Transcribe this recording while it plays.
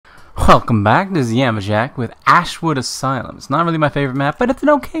Welcome back, this is Yamajac with Ashwood Asylum. It's not really my favorite map, but it's an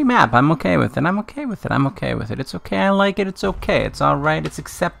okay map. I'm okay with it. I'm okay with it. I'm okay with it. It's okay. I like it. It's okay. It's alright. It's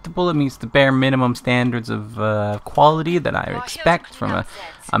acceptable. It meets the bare minimum standards of quality that I expect from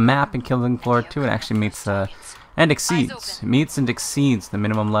a map in Killing Floor 2. It actually meets and exceeds. Meets and exceeds the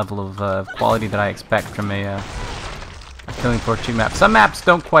minimum level of quality that I expect from a Killing Floor 2 map. Some maps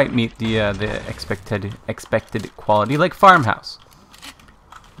don't quite meet the expected quality, like Farmhouse.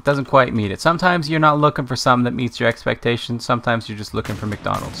 It doesn't quite meet it. Sometimes you're not looking for something that meets your expectations. Sometimes you're just looking for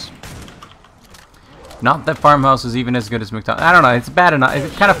McDonald's. Not that Farmhouse is even as good as McDonald's. I don't know. It's bad enough.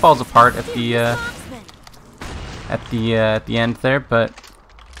 It kind of falls apart at the end there, but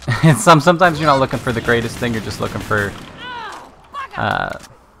sometimes you're not looking for the greatest thing. You're just looking for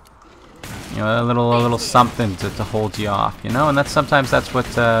you know, a little something to hold you off. You know, and sometimes that's what.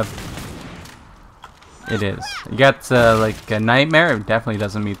 It is. You got like a Nightmare. It definitely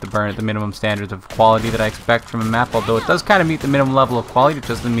doesn't meet the minimum standards of quality that I expect from a map. Although it does kind of meet the minimum level of quality, it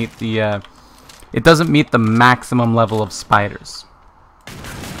doesn't meet the maximum level of spiders.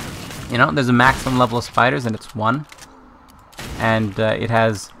 You know, there's a maximum level of spiders, and it's 1, and it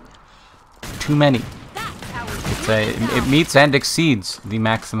has too many. It meets and exceeds the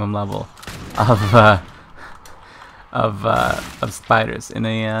maximum level of spiders in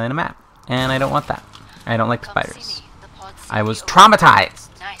a map, and I don't want that. I don't like spiders. I was traumatized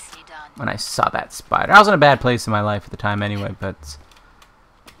when I saw that spider. I was in a bad place in my life at the time anyway, but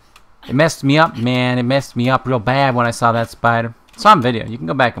it messed me up, man. It messed me up real bad when I saw that spider. It's on video. You can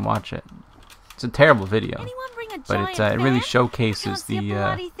go back and watch it. It's a terrible video, but it really showcases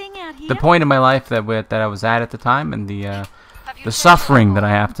the point in my life that I was at the time, and the suffering that I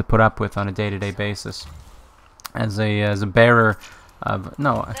have to put up with on a day-to-day basis as a bearer.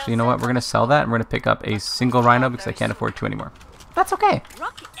 No, actually, you know what? We're gonna sell that, and we're gonna pick up a single rhino because I can't afford 2 anymore. That's okay.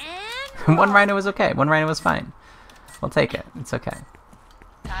 One rhino is okay. One rhino is fine. We'll take it. It's okay.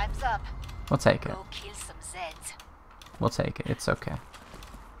 Time's up. We'll take it. Go kill some Zeds. We'll take it. It's okay.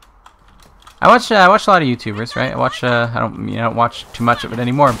 I watch a lot of YouTubers, right? I don't watch too much of it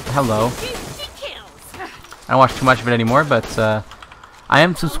anymore. Hello. I don't watch too much of it anymore, but I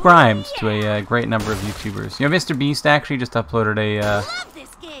am subscribed to a great number of YouTubers. You know, Mr. Beast actually just uploaded a,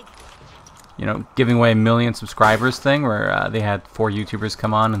 you know, giving away 1 million subscribers thing, where they had 4 YouTubers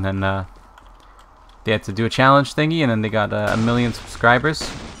come on, and then they had to do a challenge thingy, and then they got 1 million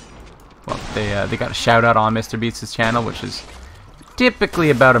subscribers. Well, they got a shout out on Mr. Beast's channel, which is typically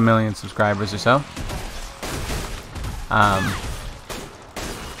about 1 million subscribers or so.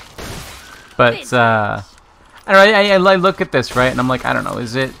 But I look at this, right, and I'm like, I don't know,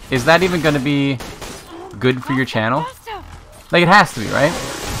 is that even going to be good for your channel? Like, it has to be, right?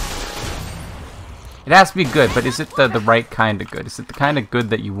 It has to be good, but is it the right kind of good? Is it the kind of good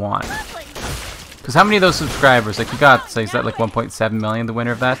that you want? Because how many of those subscribers, like, you got, say, is that like 1.7 million, the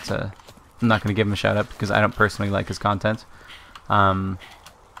winner of that? I'm not going to give him a shout out because I don't personally like his content. But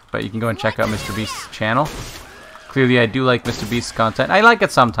you can go and check out Mr. Beast's channel. Clearly, I do like Mr. Beast's content. I like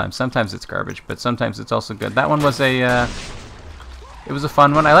it sometimes. Sometimes it's garbage, but sometimes it's also good. That one was it was a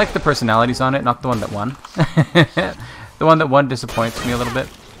fun one. I like the personalities on it, not the one that won. The one that won disappoints me a little bit.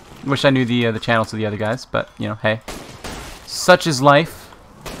 Wish I knew the channels of the other guys, but you know, hey, such is life.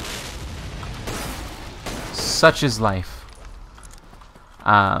 Such is life.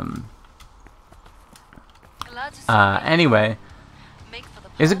 Anyway.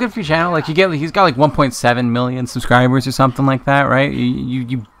 Is it good for your channel? Like, he's got like 1.7 million subscribers or something like that, right?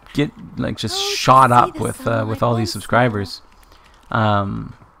 You get like just shot up with all these subscribers.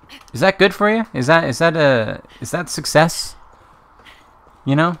 Is that good for you? Is that success?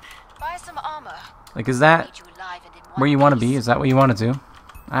 You know? Like, is that where you want to be? Is that what you want to do?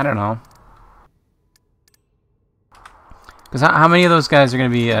 I don't know. Because how many of those guys are going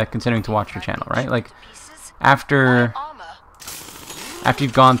to be continuing to watch your channel, right? Like, after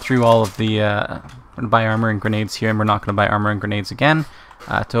you've gone through all of the we're gonna buy armor and grenades here, and we're not gonna buy armor and grenades again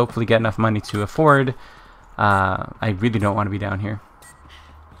to hopefully get enough money to afford. I really don't want to be down here.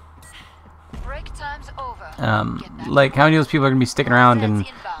 Like, how many of those people are gonna be sticking around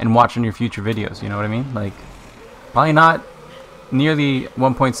and watching your future videos? You know what I mean? Like, probably not nearly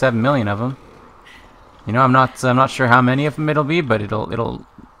 1.7 million of them. You know, I'm not sure how many of them it'll be, but it'll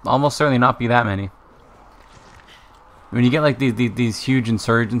almost certainly not be that many. When you get like these huge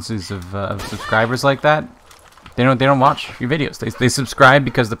insurgencies of subscribers like that, they don't watch your videos. They subscribe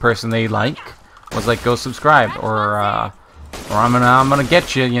because the person they like was like, go subscribe, or I'm gonna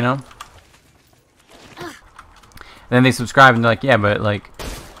get you, you know. And then they subscribe and they're like, yeah, but like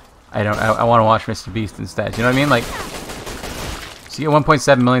I want to watch Mr. Beast instead. You know what I mean? Like, So you get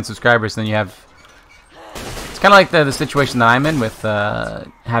 1.7 million subscribers, then you have... It's kind of like the situation that I'm in with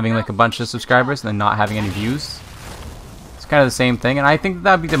having like a bunch of subscribers and then not having any views. It's kind of the same thing, and I think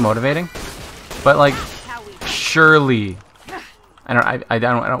that would be demotivating. But like, surely... I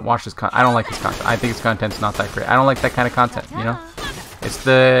don't watch this I don't like this content. I think his content's not that great. I don't like that kind of content, you know? It's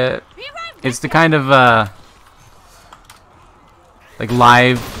the kind of like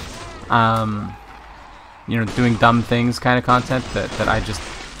live you know, doing dumb things kind of content that I just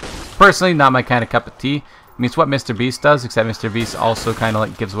personally not my kind of cup of tea. I mean, it's what Mr. Beast does, except Mr. Beast also kind of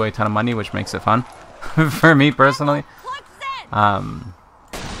like gives away a ton of money, which makes it fun for me personally. But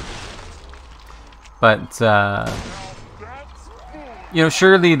you know,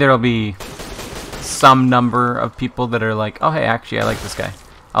 surely there'll be some number of people that are like, oh hey, actually I like this guy,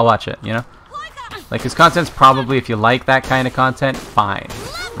 I'll watch it, you know? Like, his content's probably, if you like that kind of content, fine,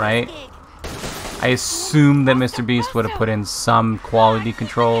 right? I assume that Mr. Beast would have put in some quality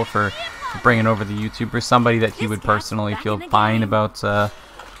control for bringing over the YouTuber, somebody that he would personally feel fine about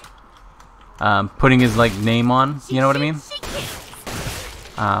putting his like name on, you know what I mean?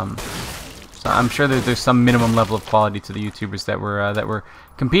 So I'm sure that there's some minimum level of quality to the YouTubers that were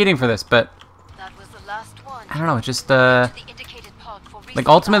competing for this, but I don't know, just like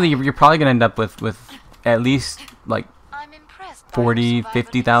ultimately you're probably gonna end up with at least like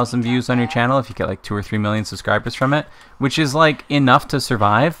 40-50,000 views on your channel if you get like 2 or 3 million subscribers from it, which is like enough to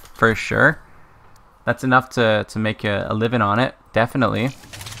survive for sure. That's enough to make a living on it, definitely.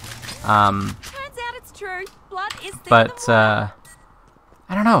 Turns out it's true. Blood is but I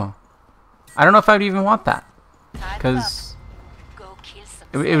don't know. I don't know if I would even want that, because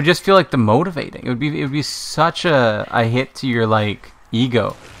it would just feel like demotivating. It would be such a hit to your like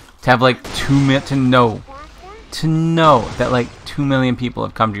ego to have like to know that like 2 million people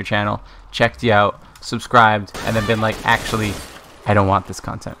have come to your channel, checked you out, subscribed, and then been like, actually, I don't want this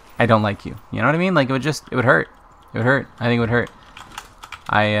content. I don't like you. You know what I mean? Like, it would hurt. It would hurt. I think it would hurt.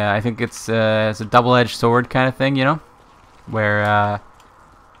 I think it's a double-edged sword kind of thing, you know, where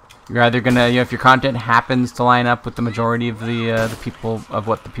you're either gonna, you know, if your content happens to line up with the majority of the people of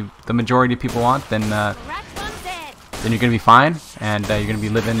what the majority of people want, then you're gonna be fine, and you're gonna be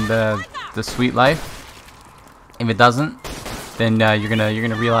living the sweet life. If it doesn't, then you're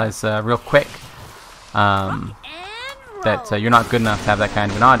gonna realize real quick that you're not good enough to have that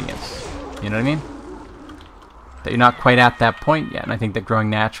kind of an audience. You know what I mean? That you're not quite at that point yet, and I think that growing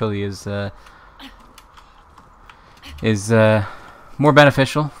naturally is more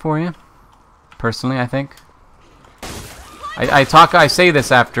beneficial for you. Personally, I think. I say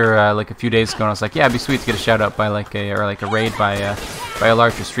this after like a few days ago, and I was like, yeah, it'd be sweet to get a shout out by like a raid by a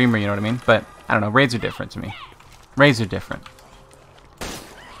larger streamer. You know what I mean? But I don't know. Raids are different to me. Raids are different.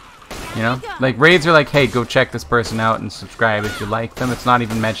 You know? Like, raids are like, hey, go check this person out and subscribe if you like them. It's not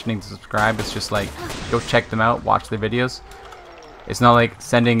even mentioning to subscribe. It's just like, go check them out, watch their videos. It's not like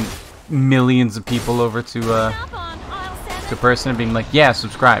sending millions of people over to a person and being like, yeah,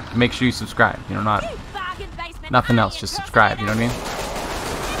 subscribe. Make sure you subscribe. You know, nothing else. Just subscribe. You know what I mean?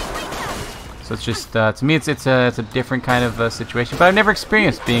 So it's just, to me, it's a different kind of situation. But I've never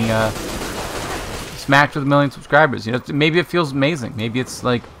experienced being smacked with 1 million subscribers. You know, maybe it feels amazing. Maybe it's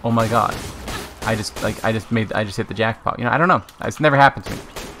like, oh my god, I just hit the jackpot. You know, I don't know. It's never happened to me.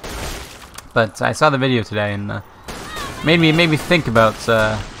 But I saw the video today and made me think about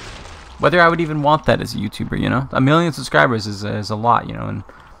whether I would even want that as a YouTuber. You know, 1 million subscribers is a lot. You know, and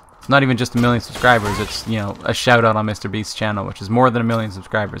it's not even just 1 million subscribers. It's, you know, a shout out on Mr. Beast's channel, which is more than 1 million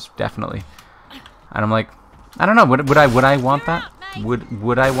subscribers, definitely. And I'm like, I don't know. Would I want that?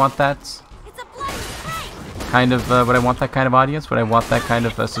 Would I want that? Kind of would I want that kind of audience? Would I want that kind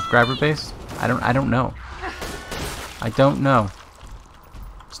of subscriber base? I don't know. I don't know.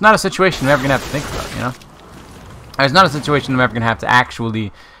 It's not a situation I'm ever gonna have to think about, you know. It's not a situation I'm ever gonna have to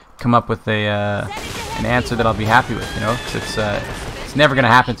actually come up with an answer that I'll be happy with, you know. 'Cause it's never gonna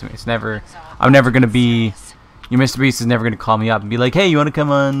happen to me. I'm never gonna be. Your Mr. Beast is never gonna call me up and be like, hey, you want to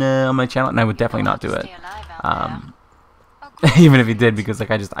come on my channel? And I would definitely not do it. Even if he did, because like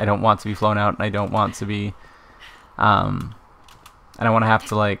I don't want to be flown out, and I don't want to be. I don't want to have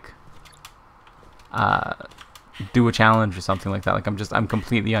to like do a challenge or something like that. Like I'm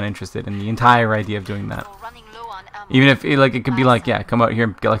completely uninterested in the entire idea of doing that. Even if it could be like, yeah, come out here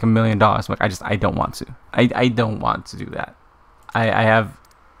and get like $1 million. Like I don't want to. I don't want to do that. I have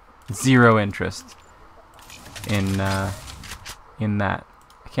zero interest in that.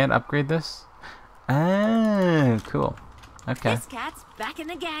 I can't upgrade this. Ah, cool. Okay. This cat's back in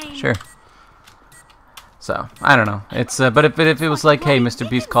the game. Sure. So I don't know. It's but if it was like, hey, Mr.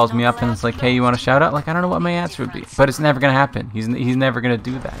 Beast calls me up and it's like, hey, you want to shout out? Like, I don't know what my answer would be. But it's never gonna happen. He's never gonna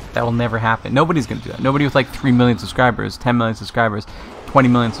do that. That will never happen. Nobody's gonna do that. Nobody with like 3 million subscribers, 10 million subscribers, 20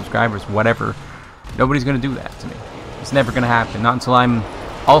 million subscribers, whatever. Nobody's gonna do that to me. It's never gonna happen. Not until I'm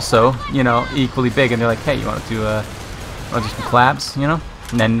also, you know, equally big and they're like, hey, you want to do some collabs, you know?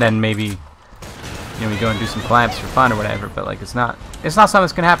 And then maybe, you know, we go and do some collabs for fun or whatever. But like, it's not something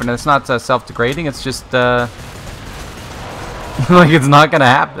that's gonna happen. It's not self-degrading. It's just like, it's not gonna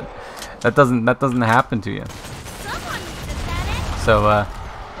happen. That doesn't happen to you. So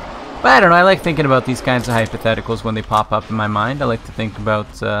but I don't know. I like thinking about these kinds of hypotheticals when they pop up in my mind. I like to think about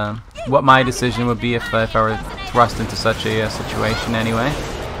what my decision would be if I were thrust into such a situation anyway.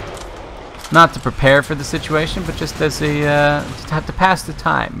 Not to prepare for the situation, but just as a just have to pass the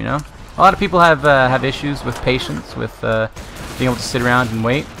time, you know. A lot of people have issues with patience, with being able to sit around and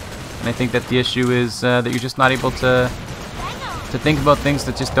wait, and I think that the issue is that you're just not able to think about things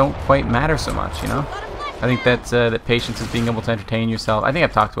that just don't quite matter so much, you know. I think that that patience is being able to entertain yourself. I think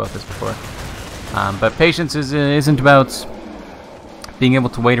I've talked about this before, but patience isn't about being able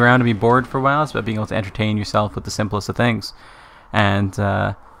to wait around and be bored for a while. It's about being able to entertain yourself with the simplest of things, and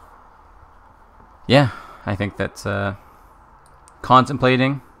yeah, I think that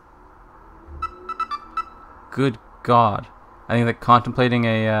contemplating. Good God, I think that contemplating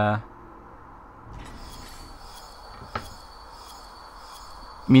a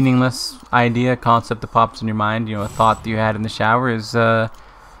meaningless idea, concept that pops in your mind, you know, a thought that you had in the shower is a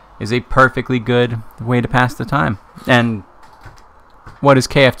perfectly good way to pass the time. And what is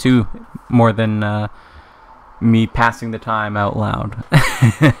KF2 more than me passing the time out loud?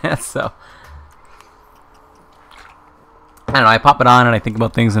 So I don't know, I pop it on and I think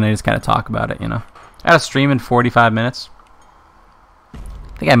about things and I just kind of talk about it, you know. I had a stream in 45 minutes. I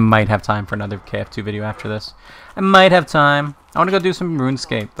think I might have time for another KF2 video after this. I might have time. I want to go do some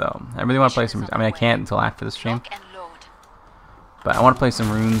RuneScape though. I really want to play some. I mean, I can't until after the stream. But I want to play some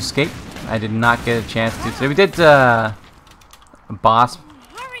RuneScape. I did not get a chance to today. We did a boss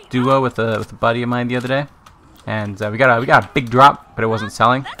duo with a buddy of mine the other day, and we got a big drop, but it wasn't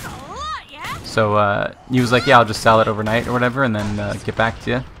selling. So he was like, "Yeah, I'll just sell it overnight or whatever, and then get back to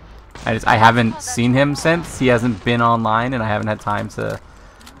you." I haven't seen him since. He hasn't been online, and I haven't had time to.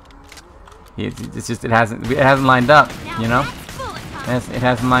 It's just it hasn't lined up, you know. It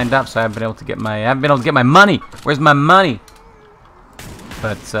hasn't lined up, so I haven't been able to get my money. Where's my money?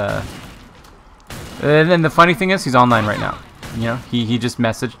 But and then the funny thing is, he's online right now. You know, he just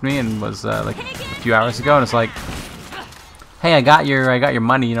messaged me and was like a few hours ago, and it's like, hey, I got your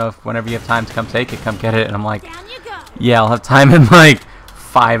money. You know, if whenever you have time to come take it, come get it. And I'm like, yeah, I'll have time in like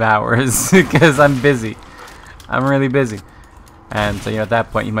 5 hours because I'm busy. I'm really busy. And so, you know, at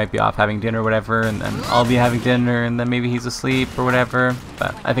that point, you might be off having dinner or whatever, and then I'll be having dinner, and then maybe he's asleep or whatever.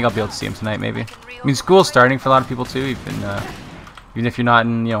 But I think I'll be able to see him tonight, maybe. I mean, school's starting for a lot of people too. Even if you're not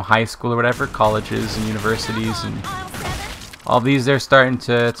in, you know, high school or whatever, colleges and universities and all these, they're starting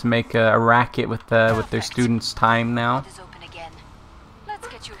to make a racket with their students' time now.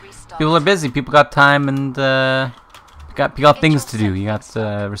 People are busy. People got time and you got things to do. You got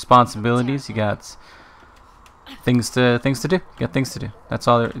responsibilities. You got things to do. You got things to do. That's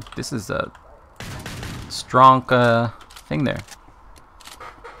all. This is a strong thing there.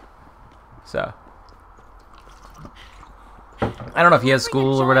 So I don't know if he has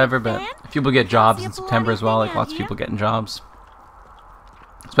school or whatever, but people get jobs in September as well. Like lots of people getting jobs,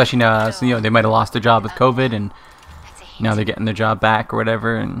 especially now. So, you know, they might have lost their job with COVID, and now they're getting their job back or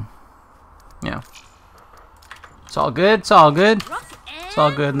whatever, and you know, it's all good. It's all good. It's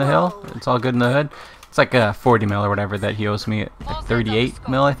all good in the hill. It's all good in the hood. It's like 40 mil or whatever that he owes me at 38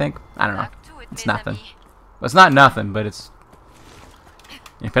 mil, I think. I don't know. It's nothing. Well, it's not nothing, but it's.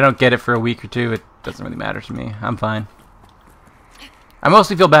 If I don't get it for a week or two, it doesn't really matter to me. I'm fine. I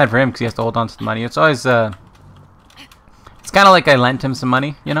mostly feel bad for him because he has to hold on to the money. It's always it's kind of like I lent him some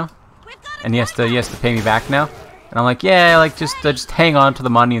money, you know, and he has to pay me back now. And I'm like, yeah, like just hang on to the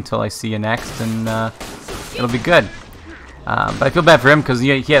money until I see you next, and it'll be good. But I feel bad for him because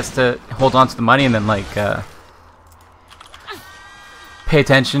he has to hold on to the money and then like pay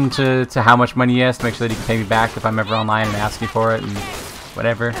attention to how much money he has to make sure that he can pay me back if I'm ever online and asking for it and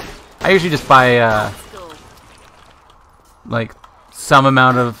whatever. I usually just buy like some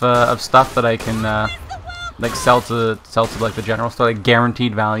amount of stuff that I can like sell to like the general store, like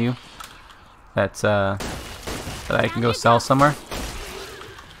guaranteed value that I can go sell somewhere.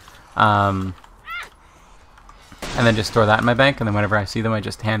 And then just store that in my bank, and then whenever I see them, I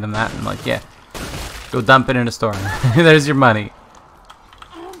just hand them that, and I'm like, yeah, go dump it in a store. There's your money.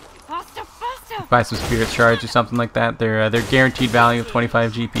 buy some spirit shards or something like that. They're guaranteed value of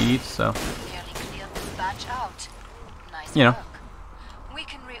 25 GP each, so Nearly cleared this batch out. Nice you know. work. We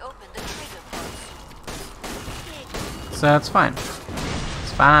can reopen the trigger points. So it's fine.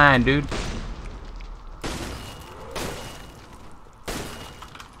 It's fine, dude.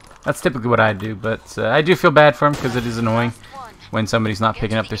 That's typically what I do, but I do feel bad for him because it is annoying when somebody's not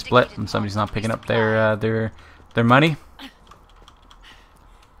picking up their split, when somebody's not picking up their money.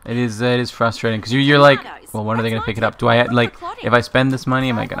 It is frustrating because you're like, well, when are they gonna pick it up? Do I like, if I spend this money,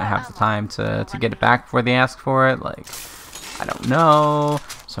 am I gonna have the time to get it back before they ask for it? Like, I don't know.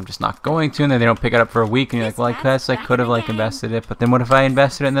 So I'm just not going to, and then they don't pick it up for a week, and you're like, well, I guess I could have like invested it, but then what if I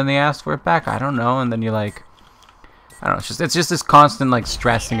invested it and then they asked for it back? I don't know, and then you're like, I don't know. It's just this constant like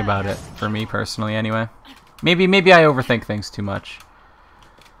stressing about it for me personally. Anyway, maybe I overthink things too much.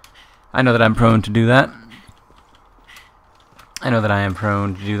 I know that I'm prone to do that. I know that I am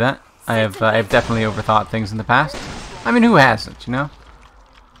prone to do that. I've definitely overthought things in the past. I mean, who hasn't? You know,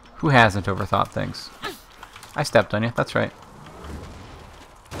 who hasn't overthought things? I stepped on you. That's right.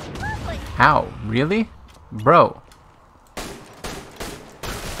 How? Really, bro? You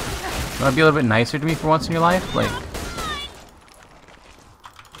want to be a little bit nicer to me for once in your life, like.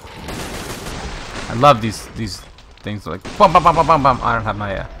 I love these things like bum bum bum bum bum bum. I don't have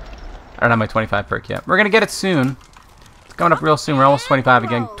my 25 perk yet. We're gonna get it soon. It's coming up real soon. We're almost 25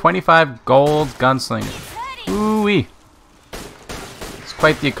 again. 25 gold gunslinger. Ooh-wee. It's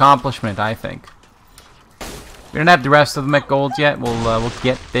quite the accomplishment, I think. We don't have the rest of them at gold yet. We'll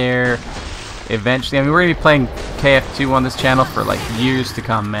get there eventually. I mean, we're gonna be playing KF2 on this channel for like years to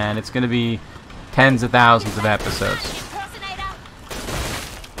come, man. It's gonna be tens of thousands of episodes.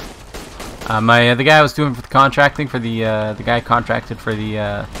 The guy I was doing for the contracting for the guy contracted for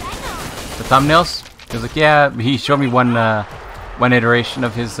the thumbnails. He was like, yeah. He showed me one iteration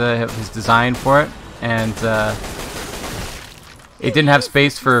of his design for it, and it didn't have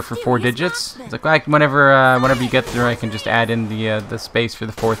space for 4 digits. It's like whenever you get there, I can just add in the space for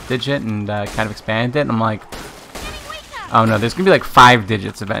the 4th digit and kind of expand it. And I'm like, oh no, there's gonna be like 5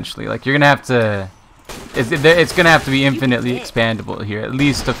 digits eventually. Like you're gonna have to. It's gonna have to be infinitely expandable here, at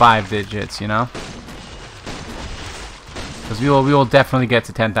least to 5 digits, you know. Because we will definitely get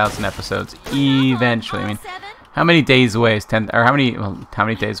to 10,000 episodes eventually. I mean, how many days away is how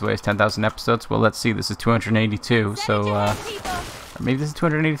many days away is 10,000 episodes? Well, let's see. This is 282, so or maybe this is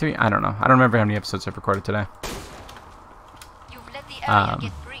 283. I don't know. I don't remember how many episodes I've recorded today.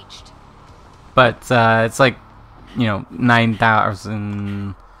 But it's like, you know,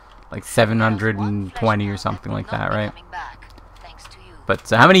 9,000. Like 720 or something like that, right? But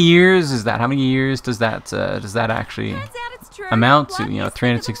how many years is that? How many years does that actually amount to? You know,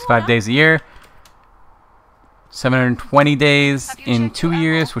 365 days a year, 720 days in 2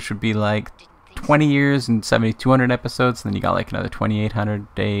 years, which would be like 20 years and 7,200 episodes. And then you got like another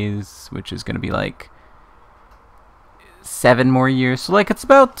 2,800 days, which is going to be like 7 more years. So like it's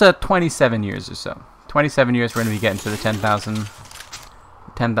about 27 years or so. 27 years we're going to be getting to the 10,000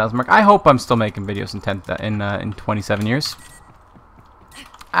 mark. I hope I'm still making videos in 27 years.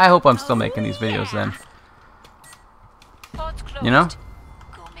 I hope I'm still making these videos then. You know,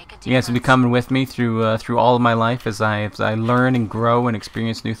 you guys will be coming with me through all of my life as I learn and grow and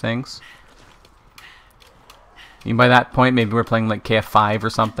experience new things. I mean, by that point, maybe we're playing like KF5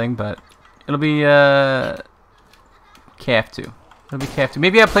 or something, but it'll be KF2. It'll be KF2.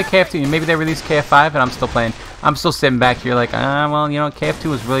 Maybe I play KF2 and maybe they release KF5 and I'm still playing. I'm still sitting back here like, well, you know, KF2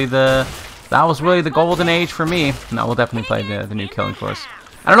 was really the golden age for me. No, we'll definitely play the new Killing Floors.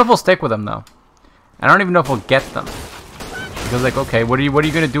 I don't know if we'll stick with them though. I don't even know if we'll get them. Because like, okay, what are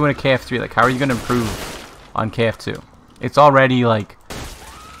you gonna do in a KF3? Like, how are you gonna improve on KF2? It's already like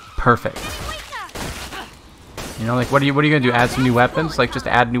perfect. You know, like what are you gonna do? Add some new weapons? Like just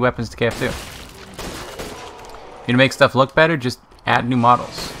add new weapons to KF2. You gonna make stuff look better? Just add new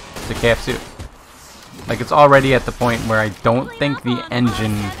models to KF2. Like it's already at the point where I don't think the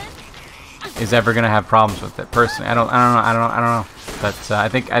engine is ever gonna have problems with it. Personally, I don't know. But I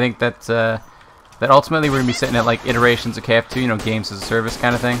think that ultimately we're gonna be sitting at like iterations of KF2, you know, games as a service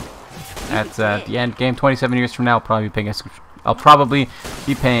kind of thing. At the end game, 27 years from now, I'll probably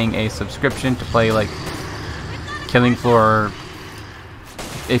be paying a subscription to play like Killing Floor.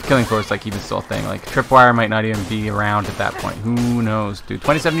 If Killing Floor is like even still a thing, like Tripwire might not even be around at that point. Who knows, dude?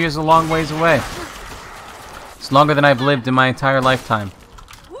 27 years is a long ways away. It's longer than I've lived in my entire lifetime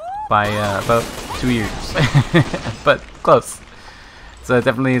by about 2 years, but close. So it's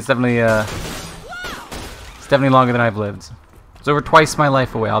definitely longer than I've lived. It's over twice my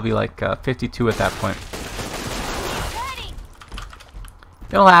life away. I'll be like 52 at that point.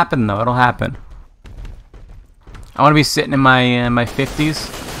 It'll happen though. It'll happen. I want to be sitting in my 50s,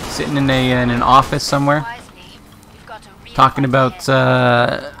 sitting in an office somewhere, talking about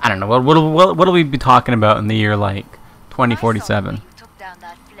I don't know what'll we be talking about in the year like 2047.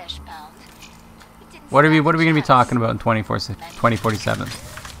 What are we gonna be talking about in 2047?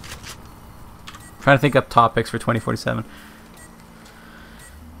 Trying to think up topics for 2047.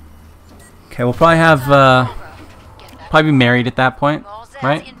 Okay, we'll probably have probably be married at that point,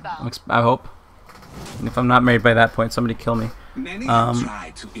 right? I hope. And if I'm not married by that point, somebody kill me.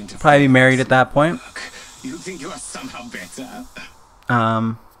 Probably be married at that point. You think you are somehow better?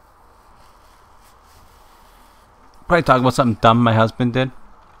 Probably talk about something dumb my husband did.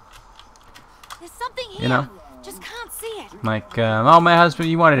 There's something here. You know, Just can't see it. like oh, my husband,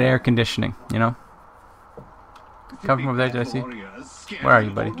 you wanted air conditioning. You know. Come from over there, Jesse. Where are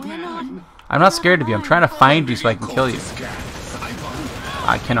you, buddy? I'm not scared of you. I'm trying to find you so I can kill you.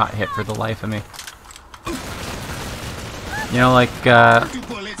 I cannot hit for the life of me. You know, like,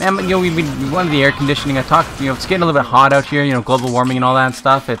 man, you know, we wanted the air conditioning. I talked, you know, it's getting a little bit hot out here. You know, global warming and all that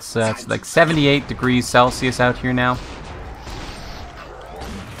stuff. It's like 78 degrees Celsius out here now.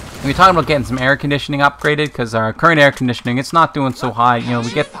 And we're talking about getting some air conditioning upgraded because our current air conditioning, it's not doing so high. You know,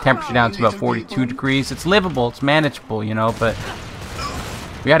 we get the temperature down to about 42 degrees. It's livable, it's manageable, you know, but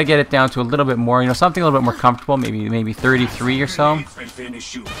we got to get it down to a little bit more, you know, something a little bit more comfortable, maybe 33 or so.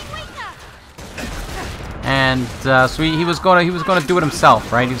 And so he was going to do it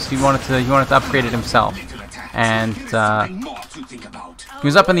himself, right? He wanted to upgrade it himself, and he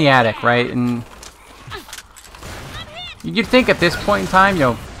was up in the attic, right? And you'd think at this point in time, you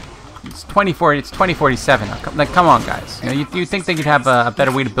know, it's 2047. Like, come on, guys. You know, you think that you'd have a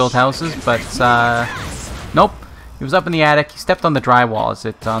better way to build houses, but nope. He was up in the attic. He stepped on the drywall,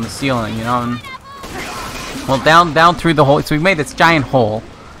 on the ceiling, you know. And, well, down through the hole. So we made this giant hole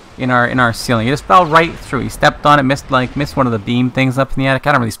in our ceiling. He just fell right through. He stepped on it, missed one of the beam things up in the attic.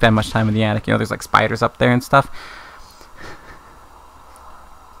 I don't really spend much time in the attic. You know, there's like spiders up there and stuff.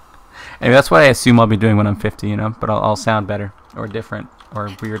 Anyway, that's what I assume I'll be doing when I'm 50, you know. But I'll sound better or different or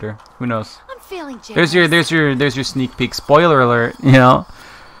weirder. Who knows? I'm feeling jealous. There's your sneak peek. Spoiler alert. You know.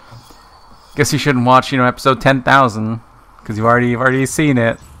 Guess you shouldn't watch, you know, episode 10,000 because you've already seen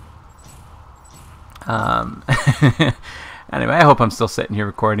it. Anyway, I hope I'm still sitting here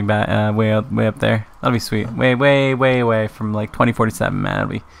recording way up there. That'll be sweet. Way away from like 2047, man.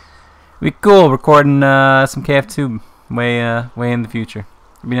 It'll be cool recording some KF2 way in the future.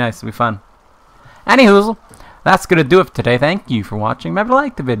 It'll be nice. It'll be fun. Anywho, that's gonna do it for today. Thank you for watching. Remember to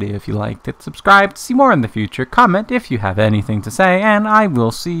like the video if you liked it. Subscribe to see more in the future. Comment if you have anything to say, and I will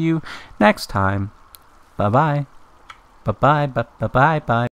see you next time. Bye bye. Bye bye. Bye bye. Bye.